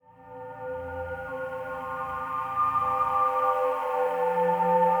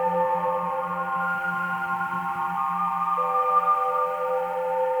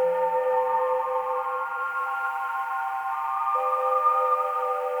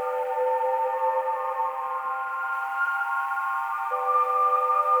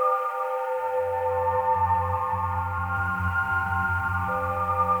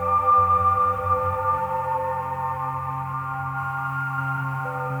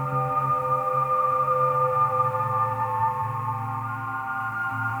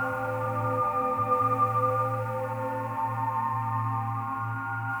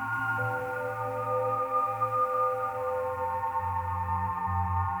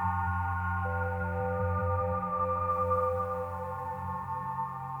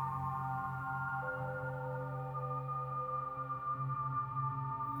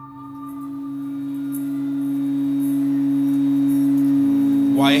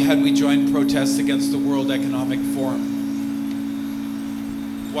Why had we joined protests against the World Economic Forum?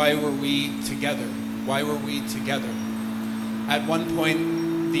 Why were we together? Why were we together? At one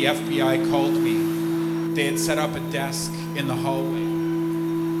point, the FBI called me. They had set up a desk in the hallway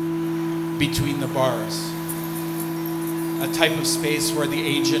between the bars, a type of space where the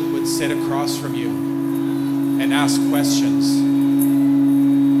agent would sit across from you and ask questions.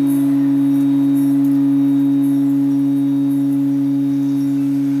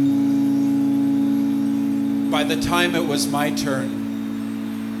 By the time it was my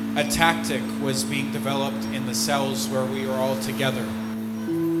turn, a tactic was being developed in the cells where we were all together.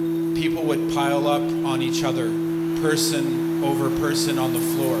 People would pile up on each other, person over person on the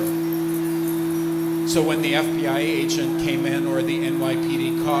floor. So when the FBI agent came in or the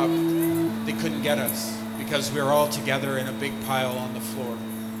NYPD cop, they couldn't get us because we were all together in a big pile on the floor.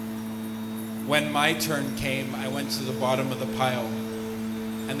 When my turn came, I went to the bottom of the pile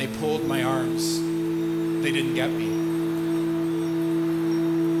and they pulled my arms. They didn't get me.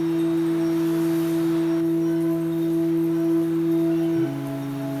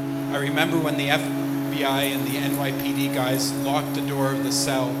 I remember when the FBI and the NYPD guys locked the door of the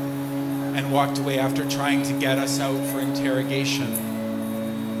cell and walked away after trying to get us out for interrogation.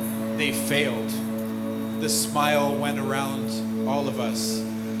 They failed. The smile went around all of us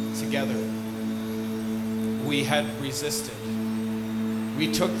together. We had resisted. We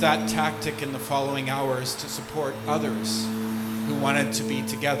took that tactic in the following hours to support others who wanted to be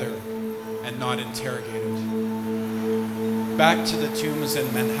together and not interrogated. Back to the Tombs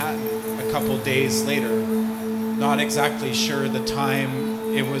in Manhattan a couple days later, not exactly sure the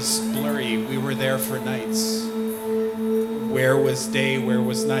time, it was blurry. We were there for nights. Where was day, where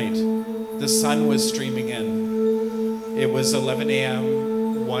was night? The sun was streaming in. It was 11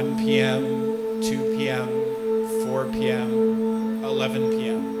 a.m., 1 p.m., 2 p.m., 4 p.m., 11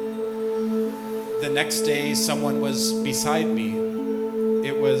 p.m. The next day, someone was beside me.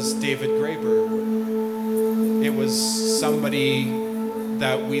 It was David Graeber. It was somebody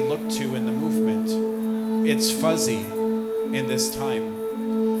that we looked to in the movement. It's fuzzy in this time.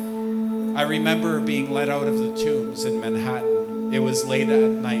 I remember being let out of the Tombs in Manhattan. It was late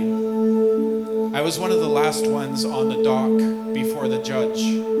at night. I was one of the last ones on the dock before the judge.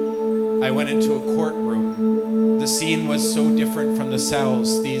 I went into a courtroom. The scene was so different from the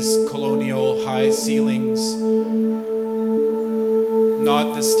cells, these colonial high ceilings,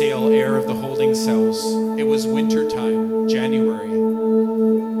 not the stale air of the holding cells. It was wintertime, January.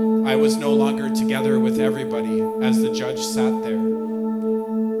 I was no longer together with everybody as the judge sat there.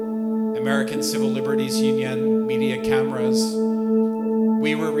 American Civil Liberties Union, media cameras.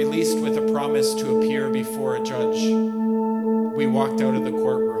 We were released with a promise to appear before a judge. We walked out of the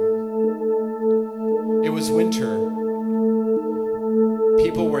courtroom. It was winter.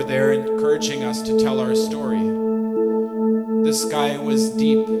 People were there encouraging us to tell our story. The sky was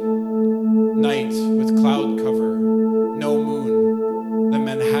deep, night with cloud cover, no moon. The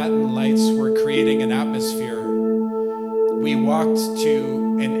Manhattan lights were creating an atmosphere. We walked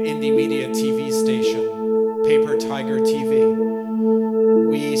to an indie media TV station, Paper Tiger TV.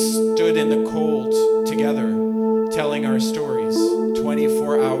 We stood in the cold together, telling our stories,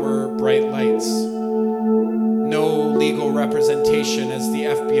 24-hour bright lights. No legal representation as the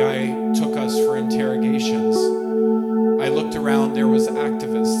FBI took us for interrogations. I looked around, there was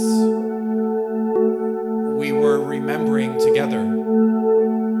activists. We were remembering together.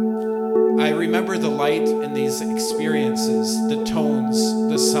 I remember the light in these experiences, the tones,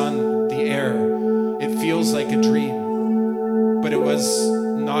 the sun, the air. It feels like a dream, but it was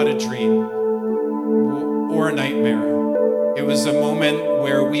not a dream or a nightmare. It was a moment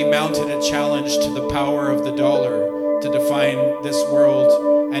where we mounted a challenge to the power of the dollar to define this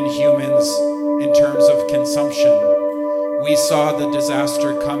world and humans in terms of consumption. We saw the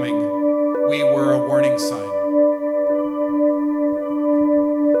disaster coming. We were a warning sign.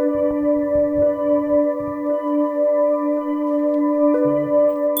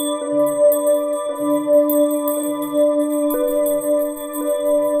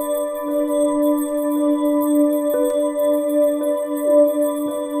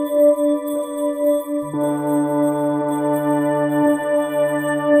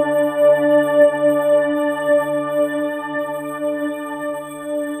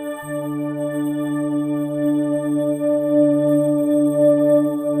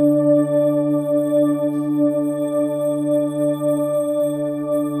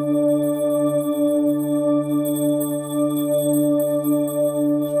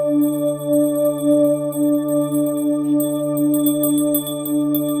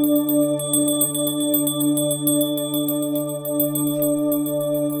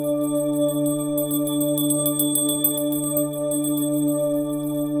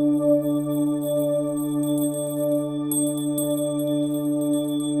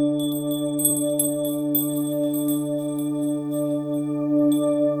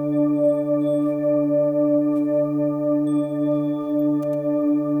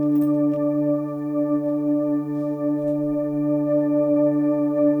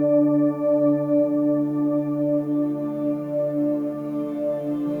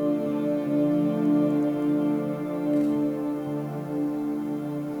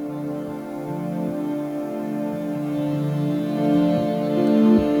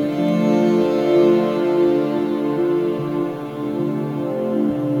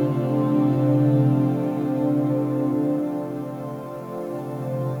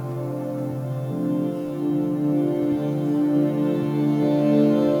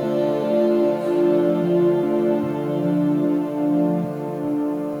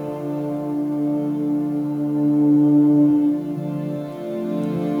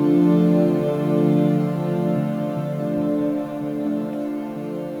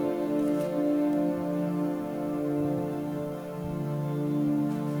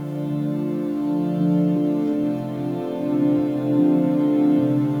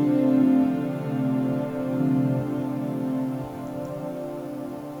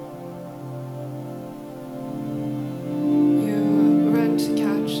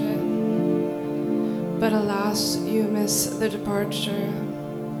 But alas, you miss the departure.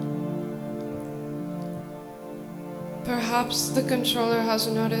 Perhaps the controller has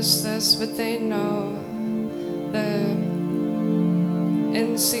noticed this, but they know the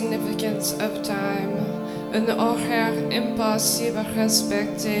insignificance of time. Un horaire impossible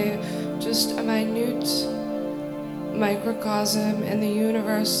respecté, just a minute microcosm in the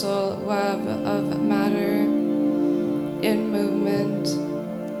universal web of matter in movement.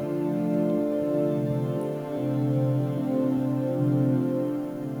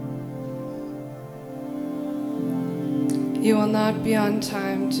 You will not be on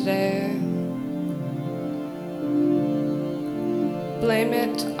time today. Blame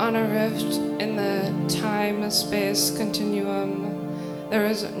it on a rift in the time-space continuum. There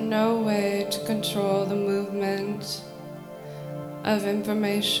is no way to control the movement of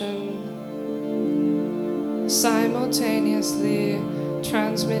information, simultaneously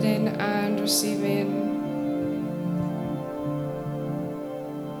transmitting and receiving.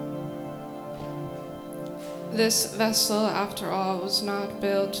 This vessel, after all, was not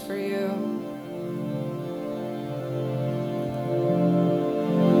built for you.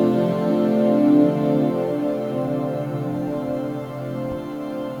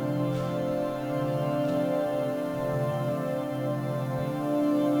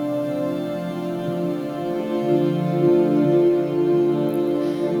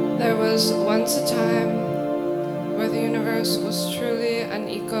 There was once a time where the universe was truly an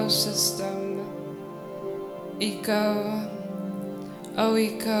ecosystem. Eco,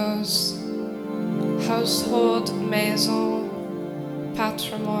 ecos, household, maison,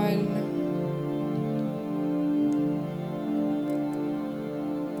 patrimoine.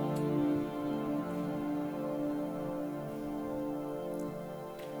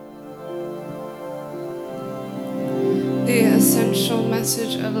 The essential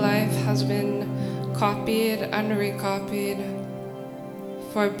message of life has been copied and recopied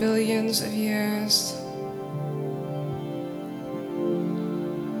for billions of years.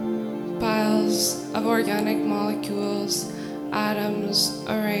 Piles of organic molecules, atoms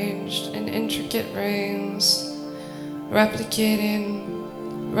arranged in intricate rings, replicating,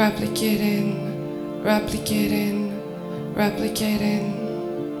 replicating, replicating, replicating.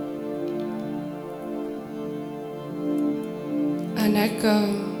 An echo,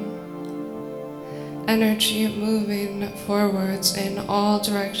 energy moving forwards in all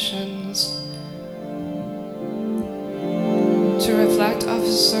directions to reflect off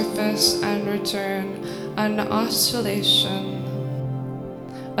the surface and return an oscillation,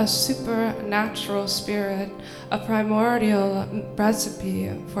 a supernatural spirit, a primordial recipe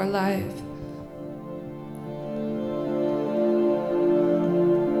for life.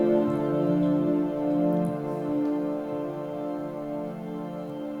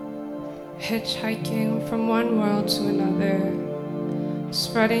 Hitchhiking from one world to another,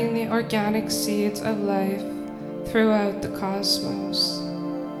 spreading the organic seeds of life throughout the cosmos.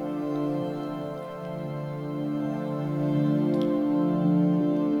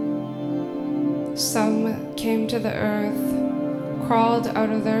 Some came to the earth, crawled out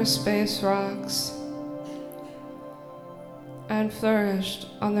of their space rocks, and flourished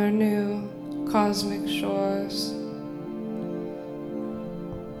on their new cosmic shores.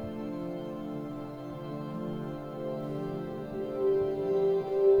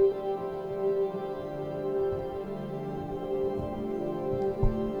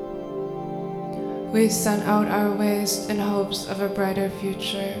 We sent out our waste in hopes of a brighter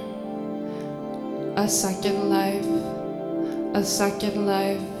future. A second life, a second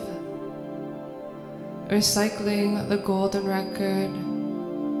life. Recycling the golden record,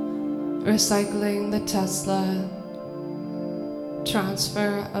 recycling the Tesla,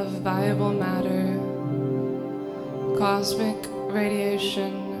 transfer of viable matter, cosmic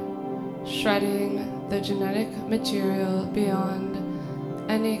radiation, shredding the genetic material beyond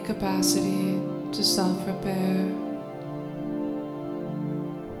any capacity to self-repair.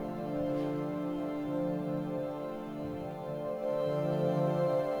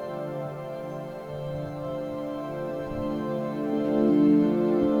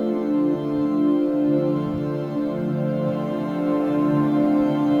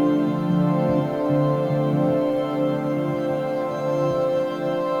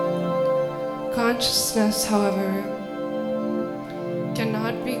 Consciousness, however,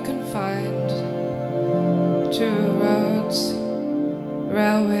 cannot be confined to roads,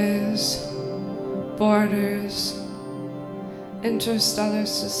 railways, borders, interstellar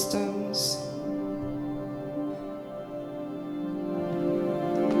systems.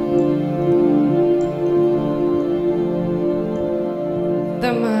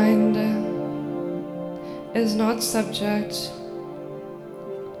 The mind is not subject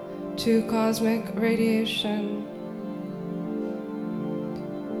to cosmic radiation,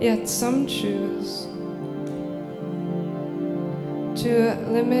 yet some choose to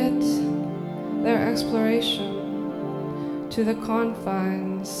limit their exploration to the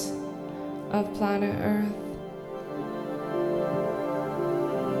confines of planet Earth.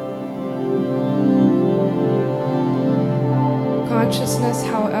 Consciousness,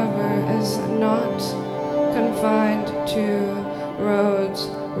 however, is not confined to roads,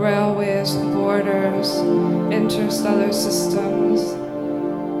 railways, borders, interstellar systems.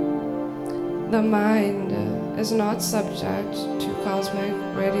 The mind is not subject to cosmic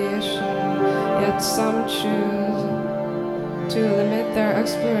radiation, yet some choose to limit their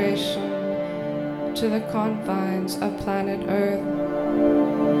exploration to the confines of planet Earth.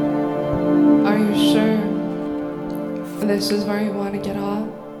 Are you sure this is where you want to get off?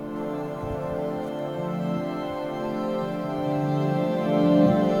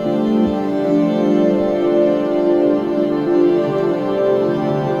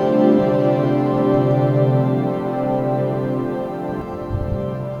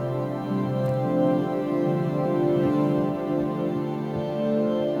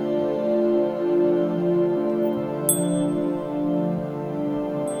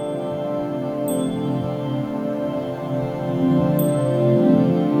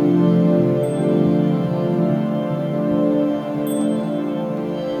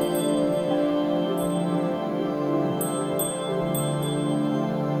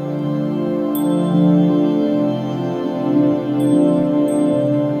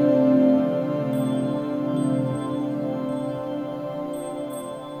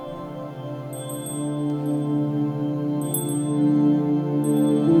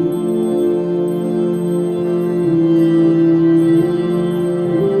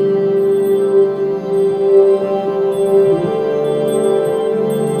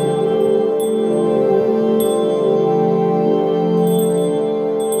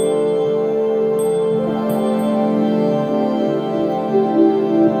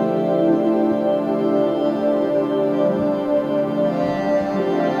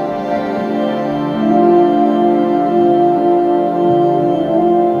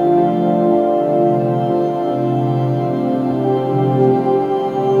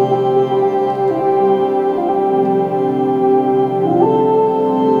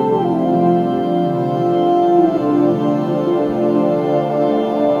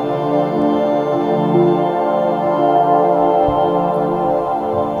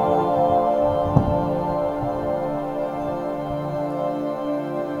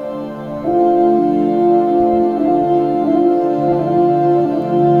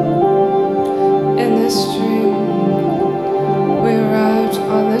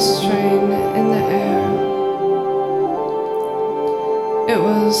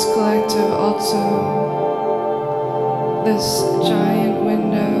 This giant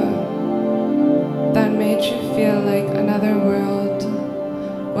window that made you feel like another world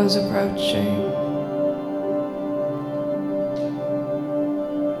was approaching.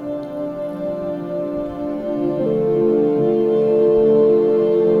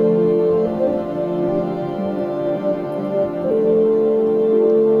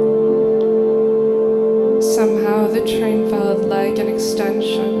 Somehow the train felt like an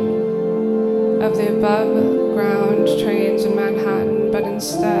extension of the above-ground trains in Manhattan, but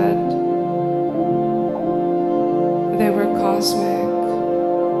instead they were cosmic.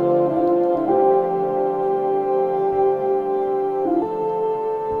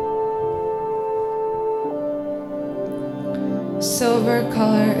 Silver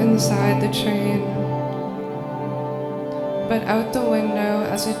color inside the train, but out the window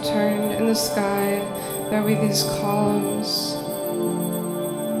as it turned in the sky, there were these columns,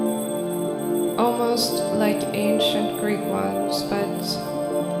 almost like ancient Greek ones, but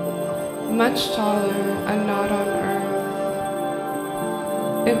much taller and not on Earth.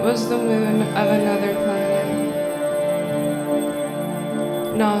 It was the moon of another planet,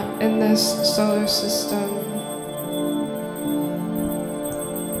 not in this solar system.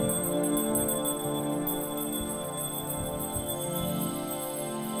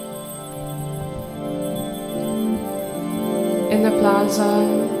 In the plaza,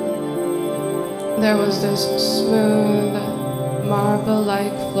 there was this smooth,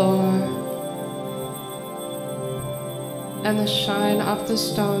 marble-like floor, and the shine of the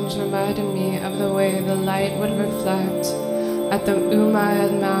stones reminded me of the way the light would reflect at the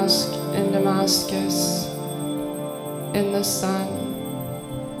Umayyad Mosque in Damascus in the sun.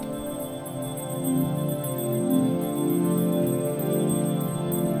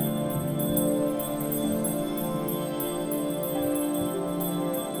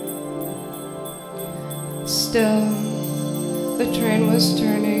 Still, the train was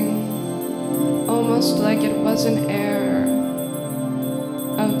turning, almost like it wasn't air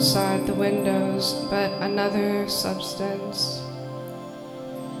outside the windows, but another substance.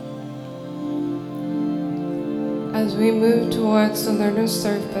 As we moved towards the lunar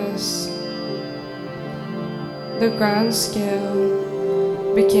surface, the ground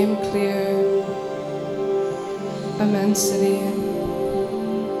scale became clear. Immensity.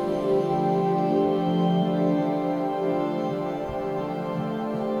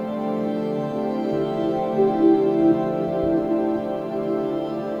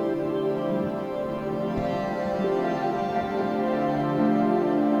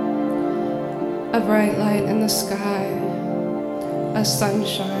 A bright light in the sky, a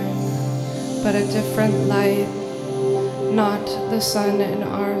sunshine, but a different light, not the sun in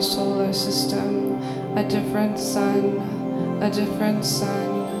our solar system, a different sun, a different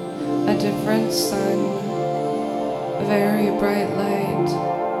sun, a different sun, very bright light,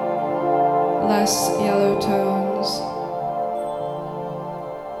 less yellow tones.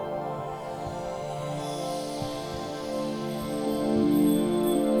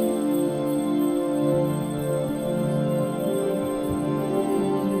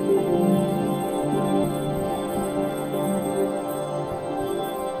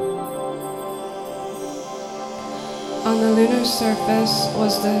 On the lunar surface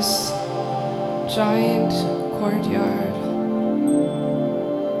was this giant courtyard.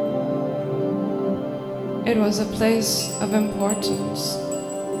 It was a place of importance,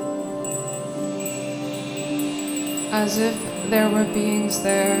 as if there were beings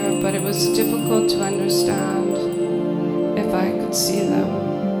there, but it was difficult to understand if I could see them.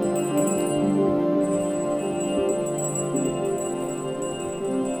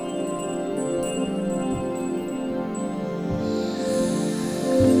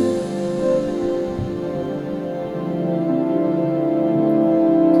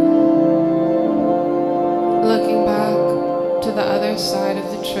 Side of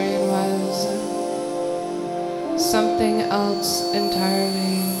the train was something else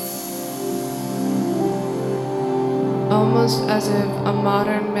entirely, almost as if a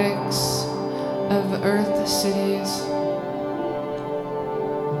modern mix of Earth cities,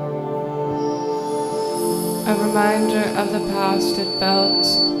 a reminder of the past it felt,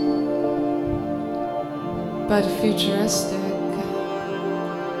 but futuristic,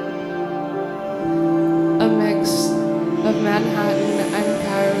 a mix of Manhattan and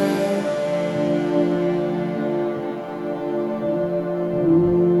Cairo.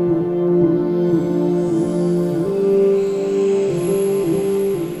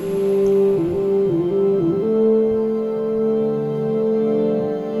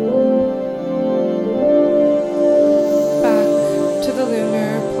 Back to the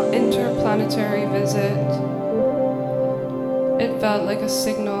lunar interplanetary visit, it felt like a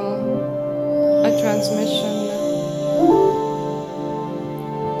signal, a transmission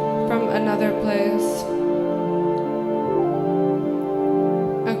from another place,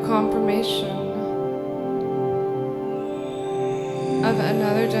 a confirmation of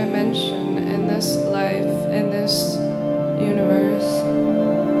another dimension in this life, in this universe.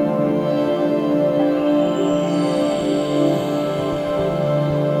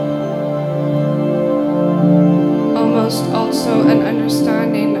 Almost also an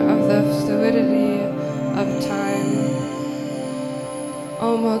understanding of the fluidity of time.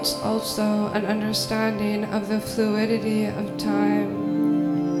 Almost also an understanding of the fluidity of time.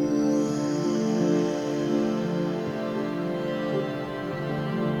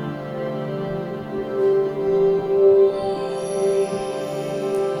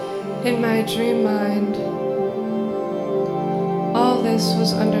 In my dream mind, all this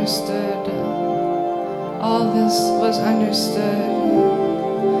was understood. All this was understood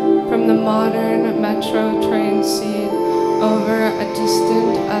from the modern metro train seat over a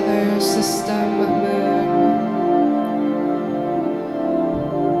distant other system moon.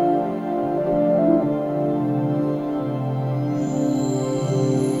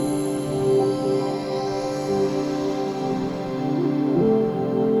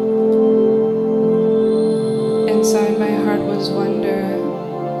 Inside my heart was wonder,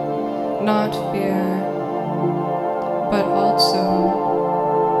 not fear, but also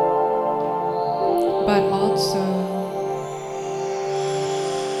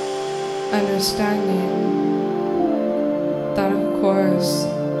understanding that of course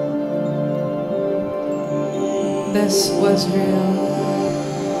this was real.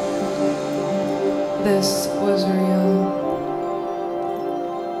 This was real.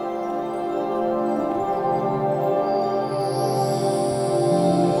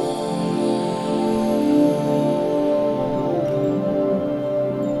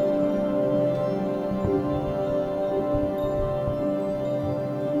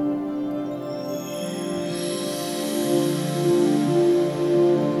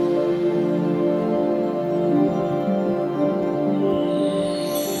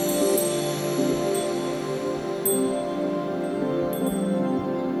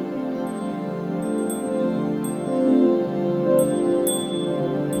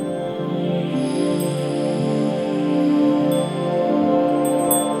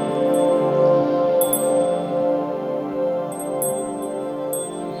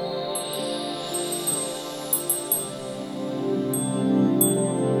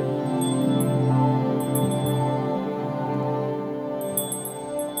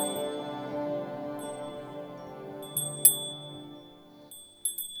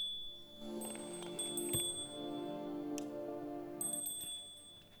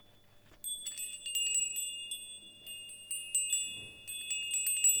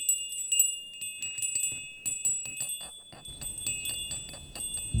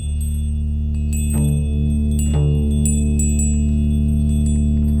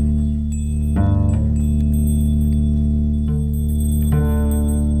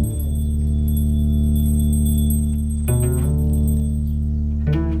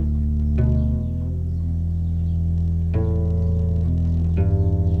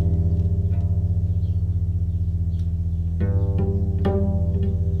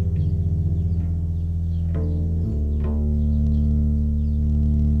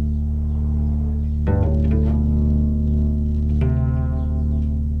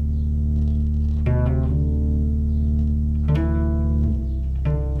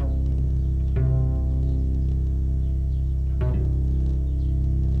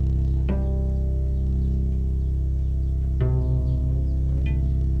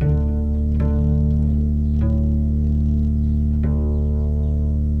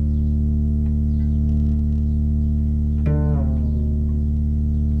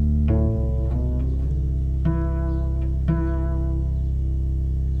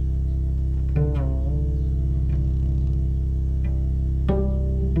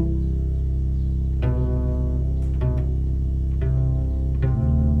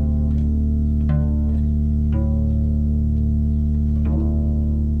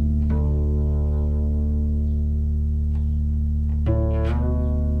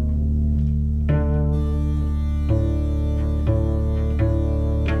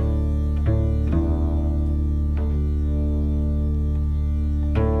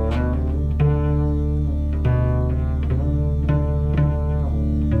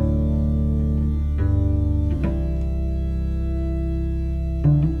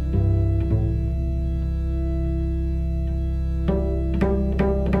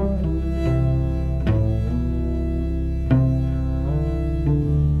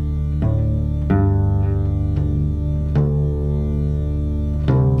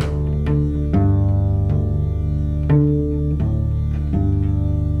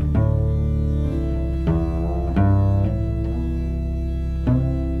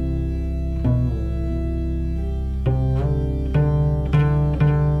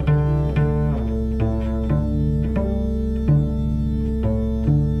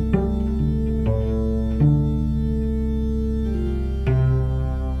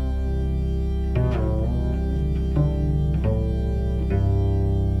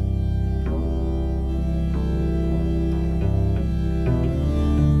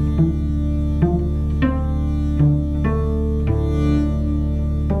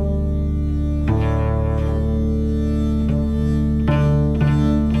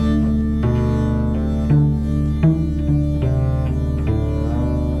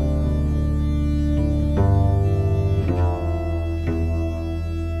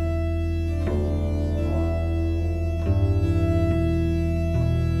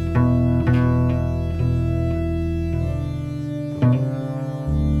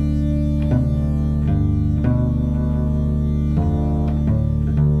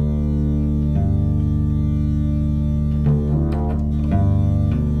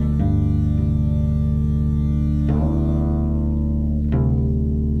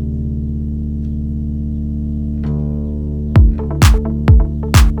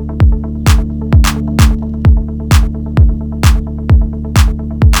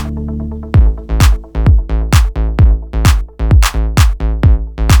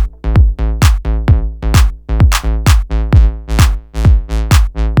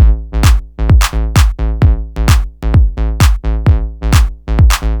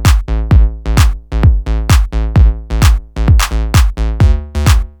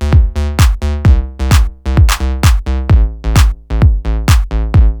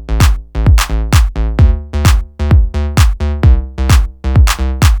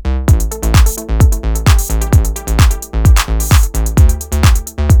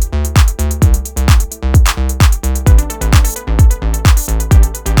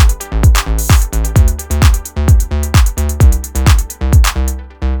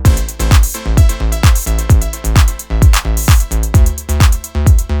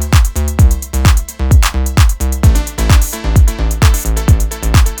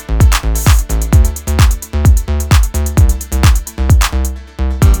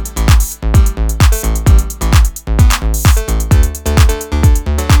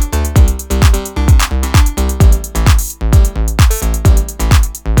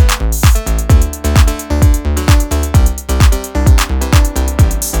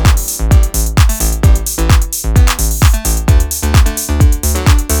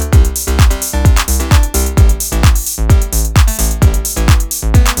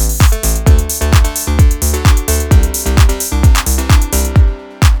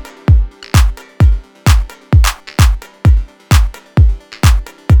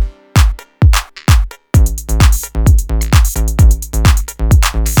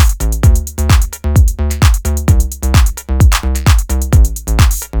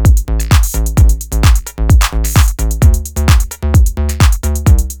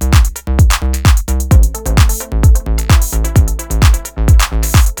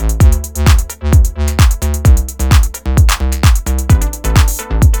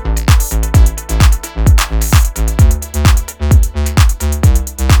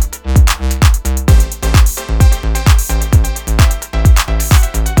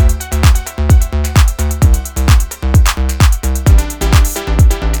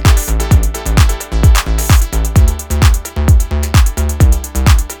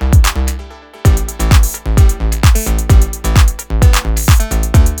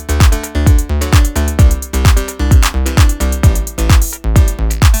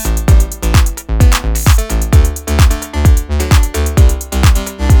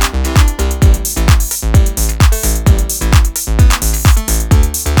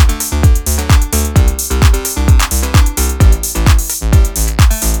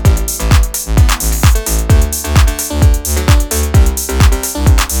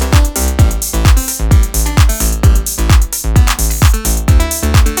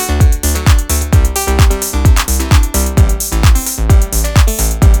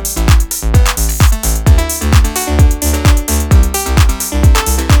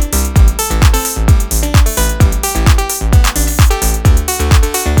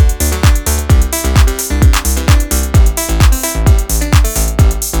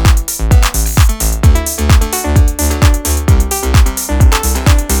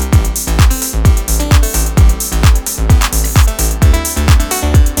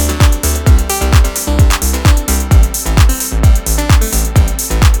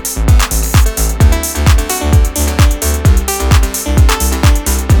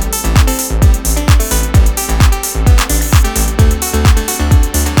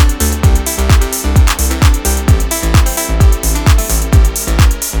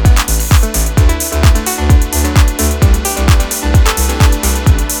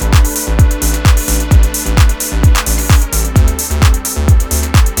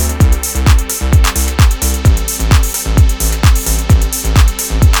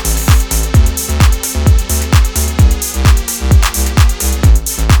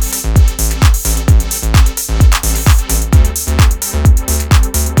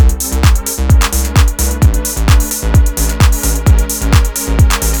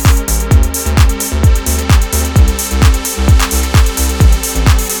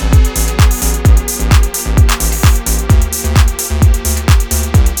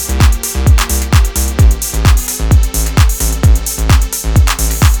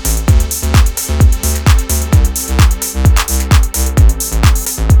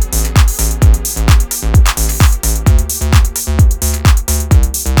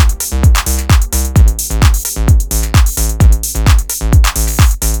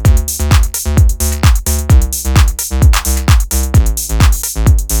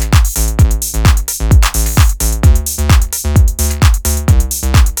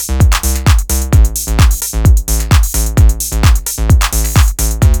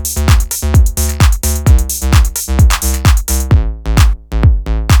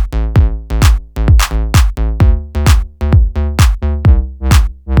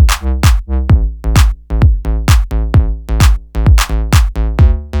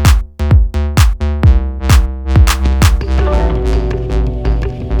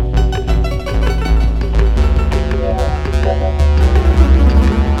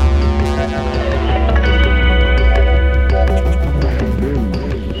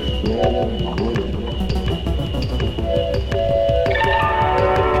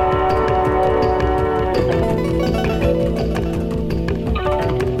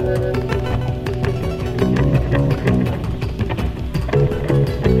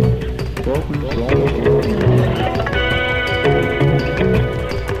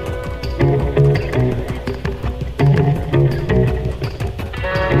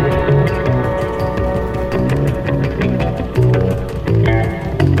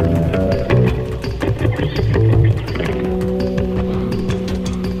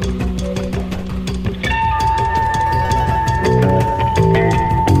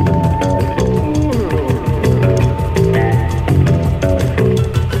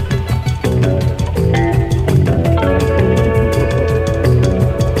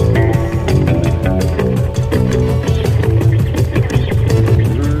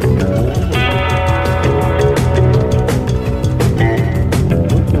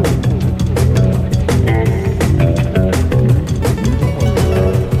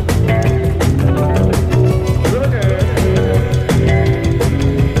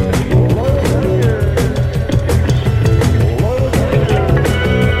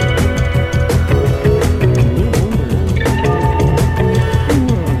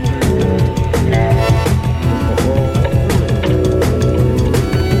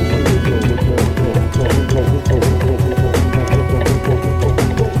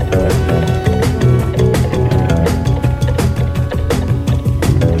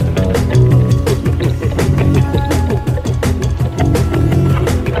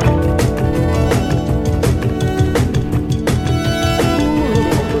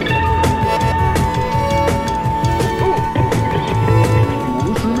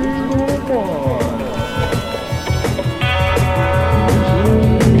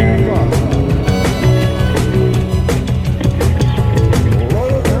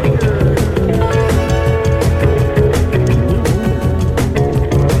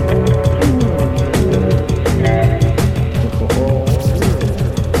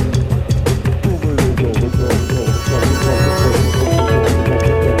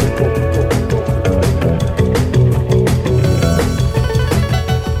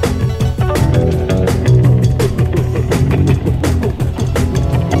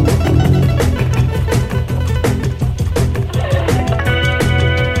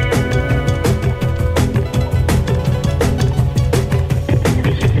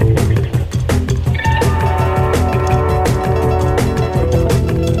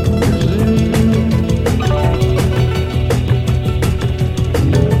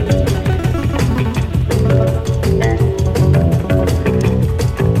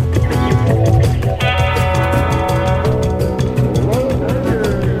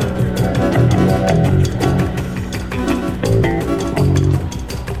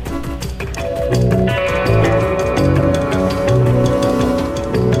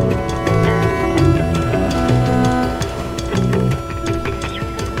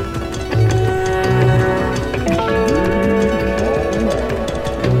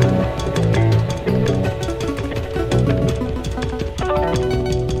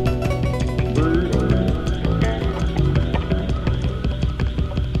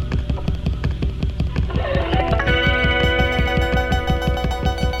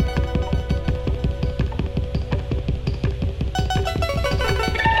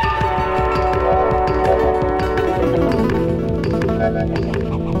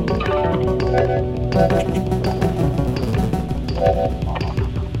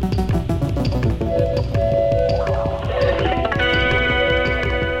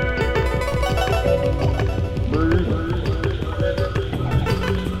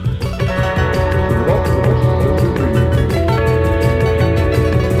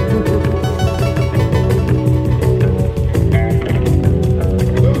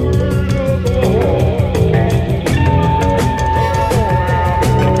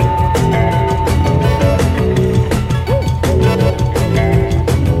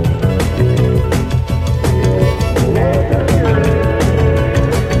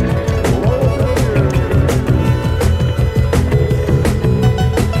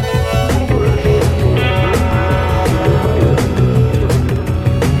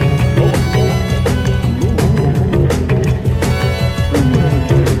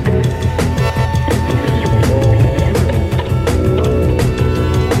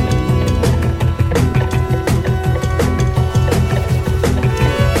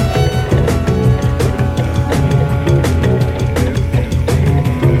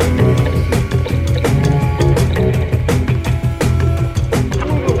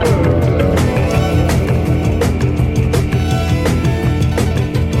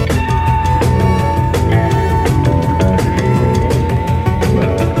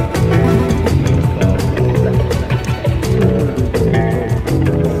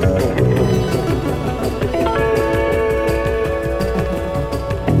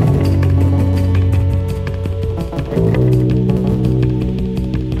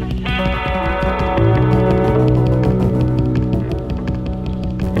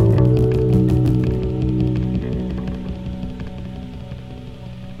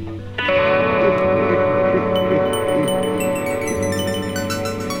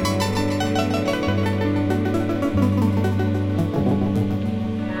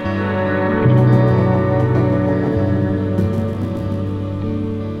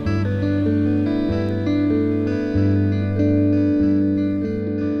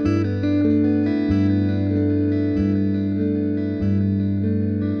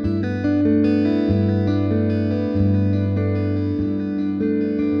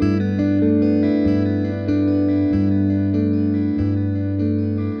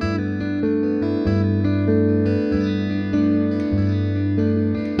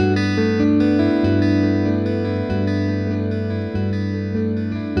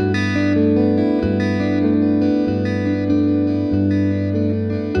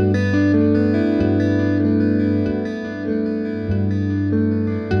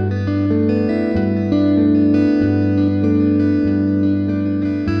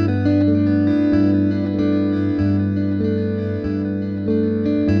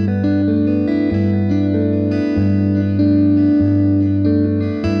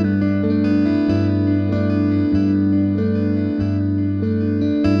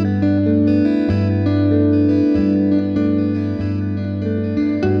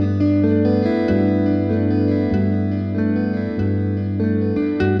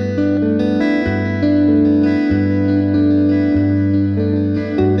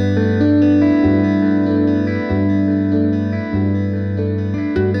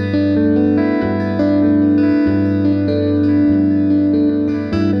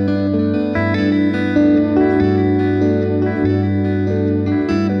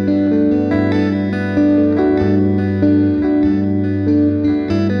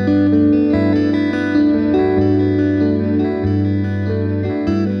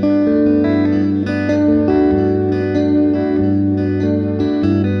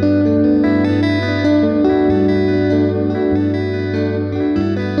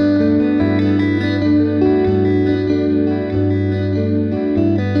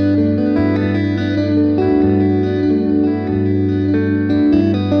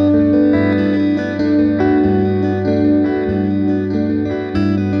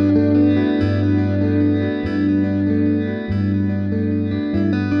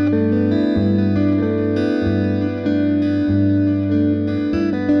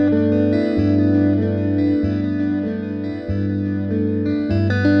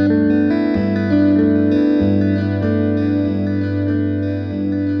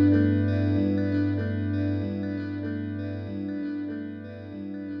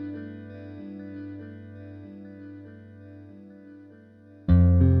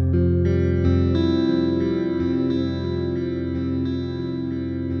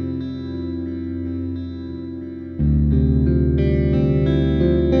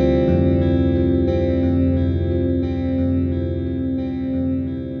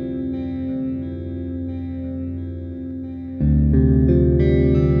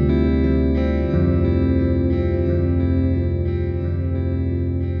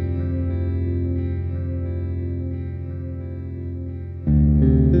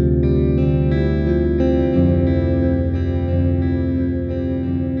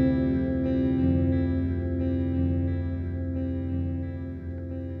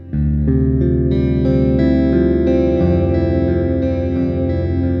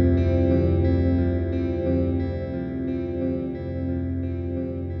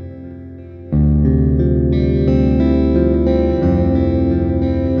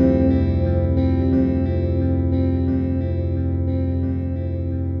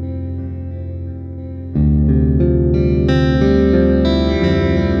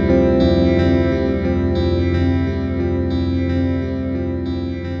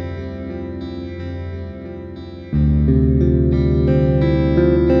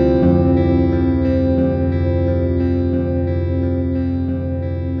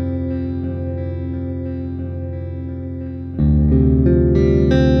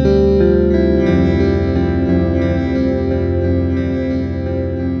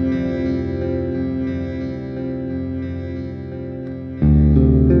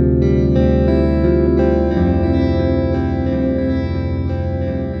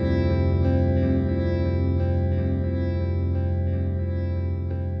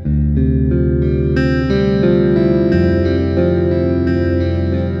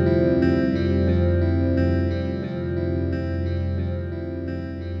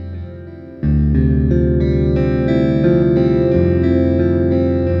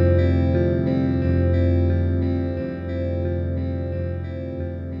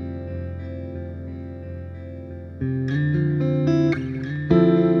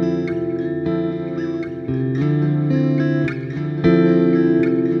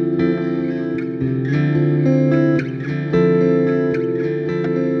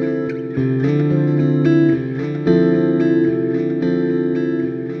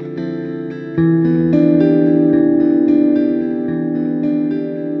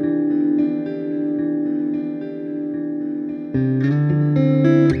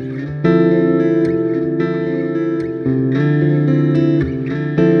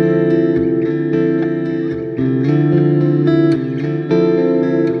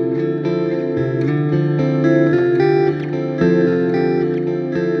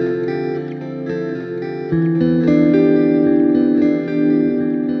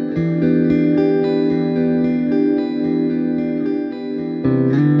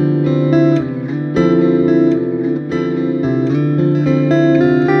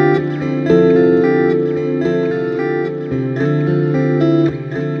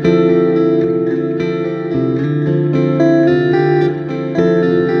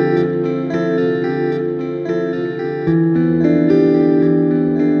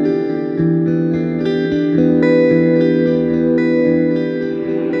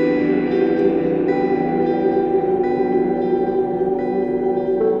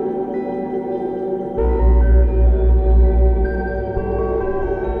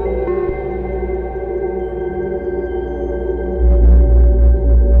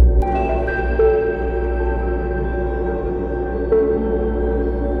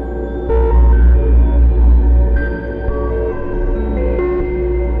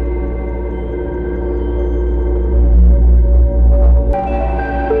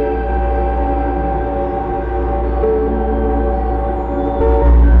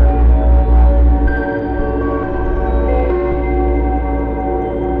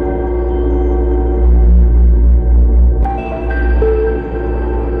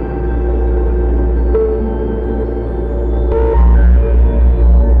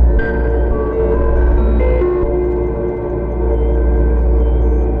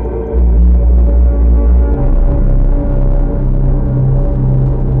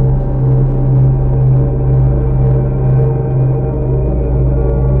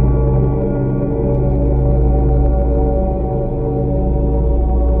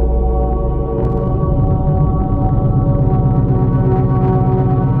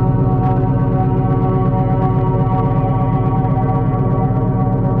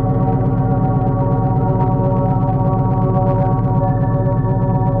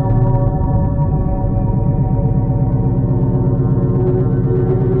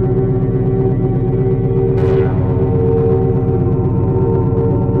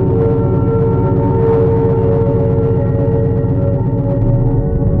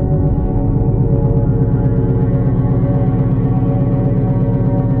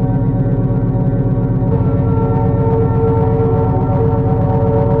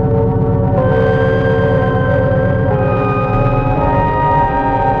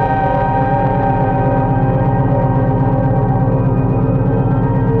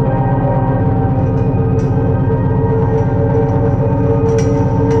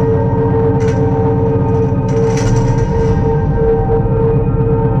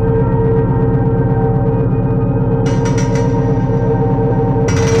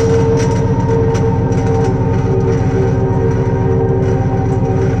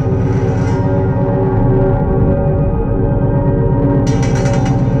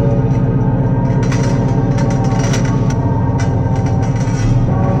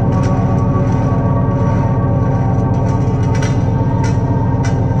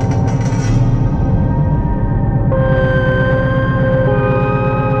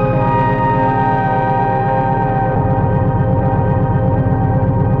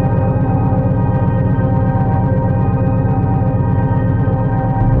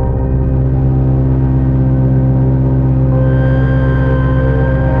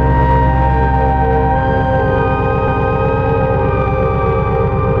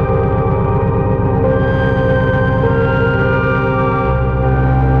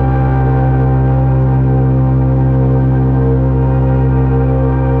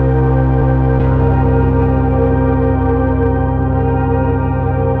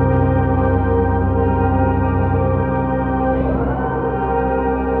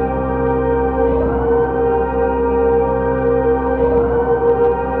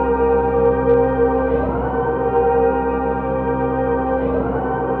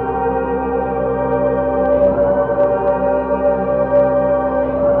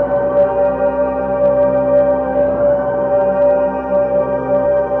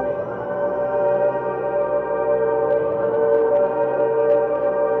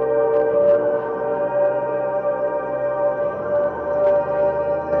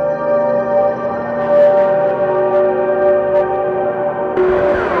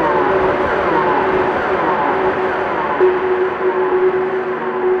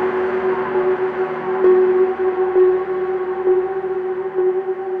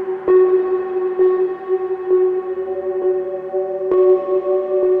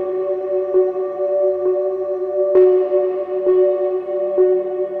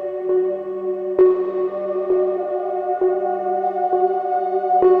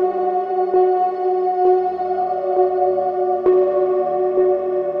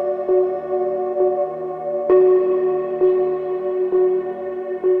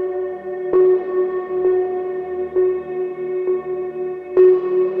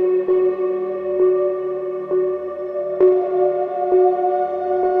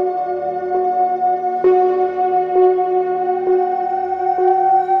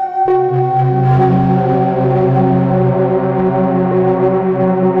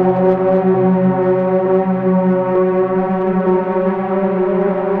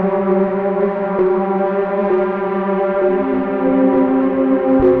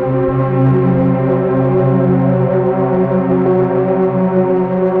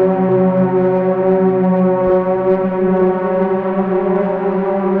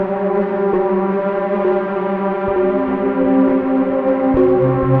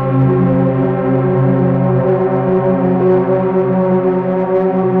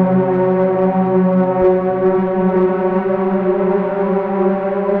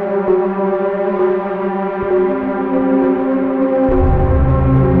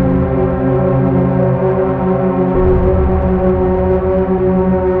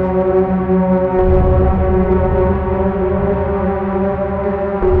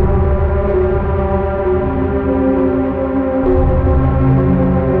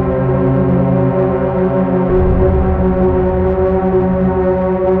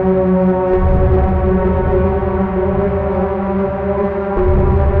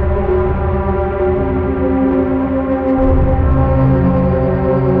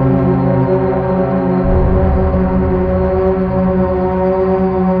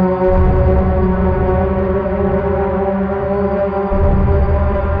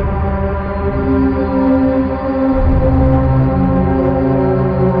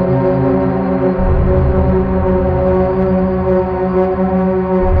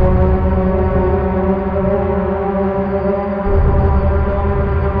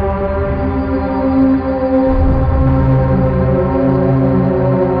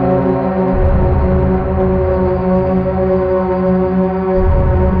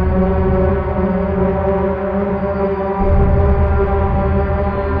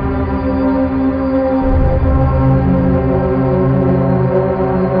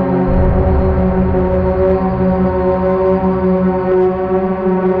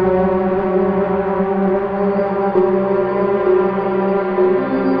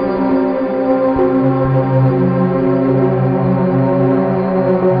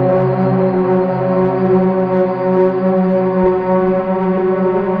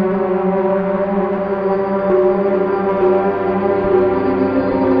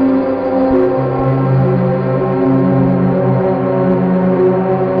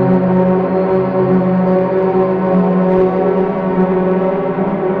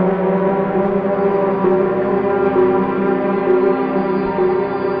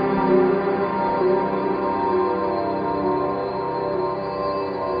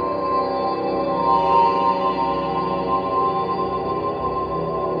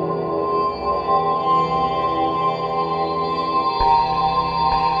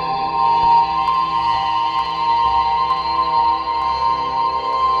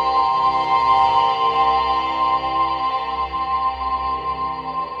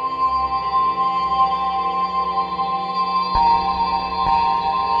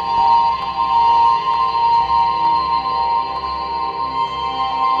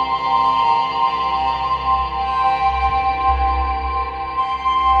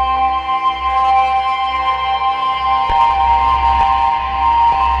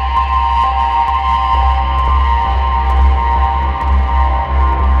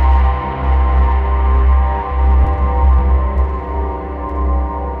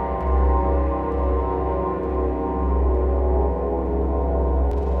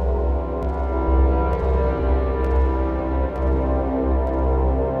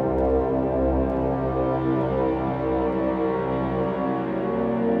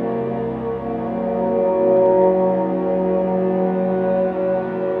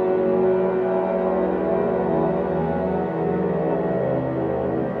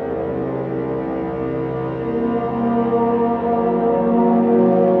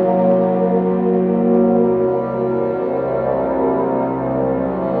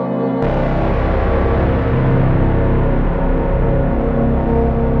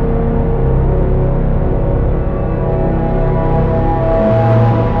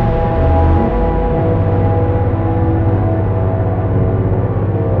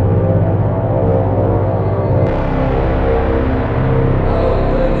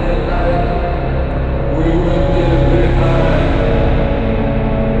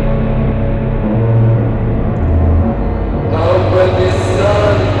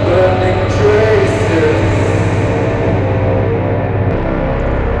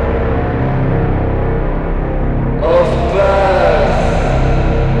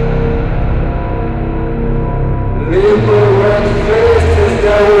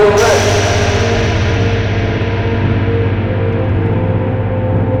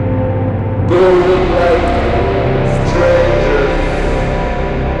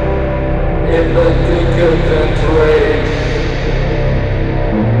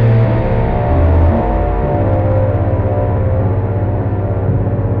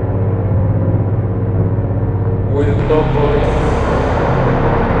 no voice.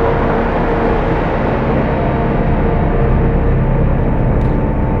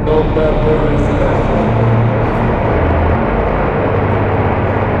 No memories left.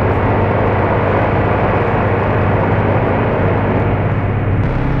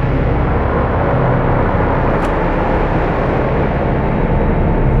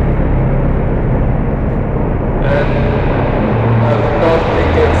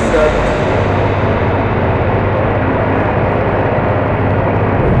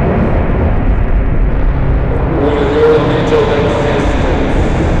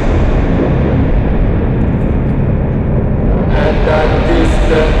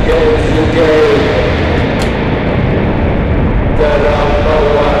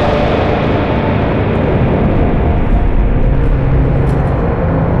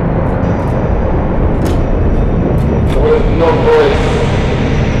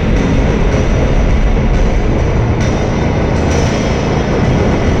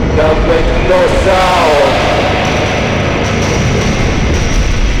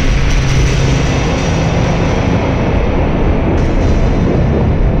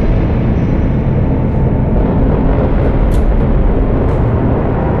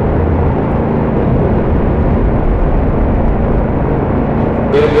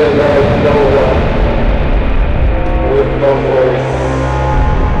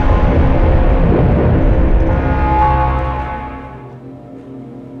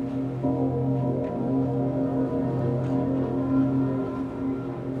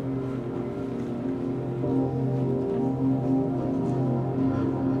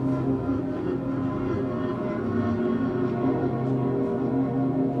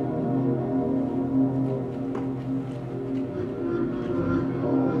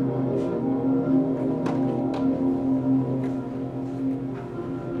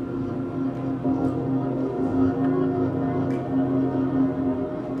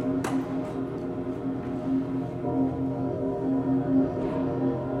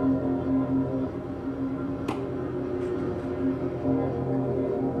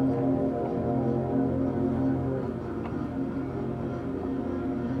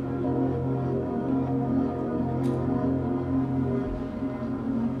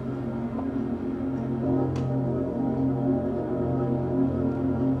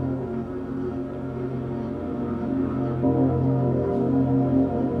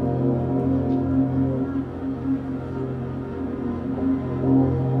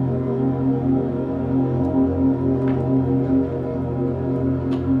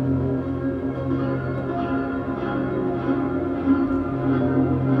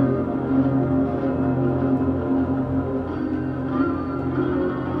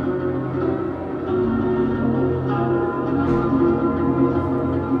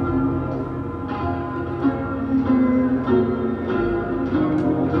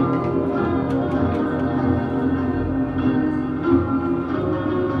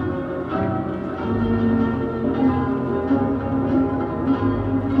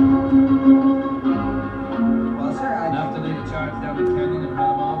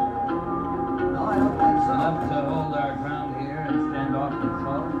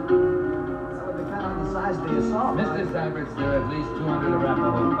 Mr. Syberts, there are at least 200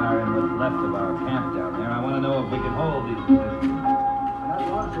 Arapaho firing what's left of our camp down there. I want to know if we can hold these positions.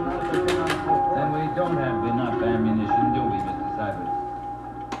 Then we don't have enough ammunition, do we, Mr. Syberts?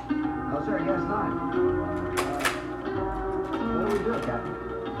 No, sir, I guess not. What do we do, Captain?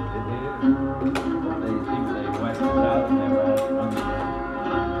 Sit here. They think they wiped us out and never had fun.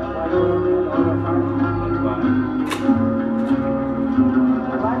 That's why you're That's why.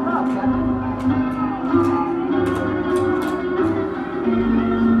 right up, Captain.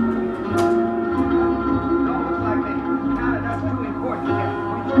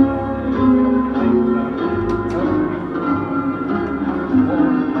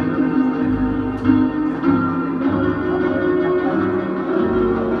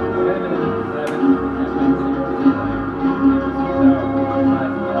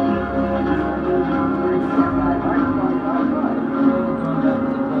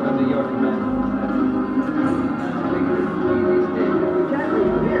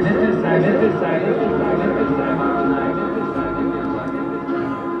 Mr. Syberts,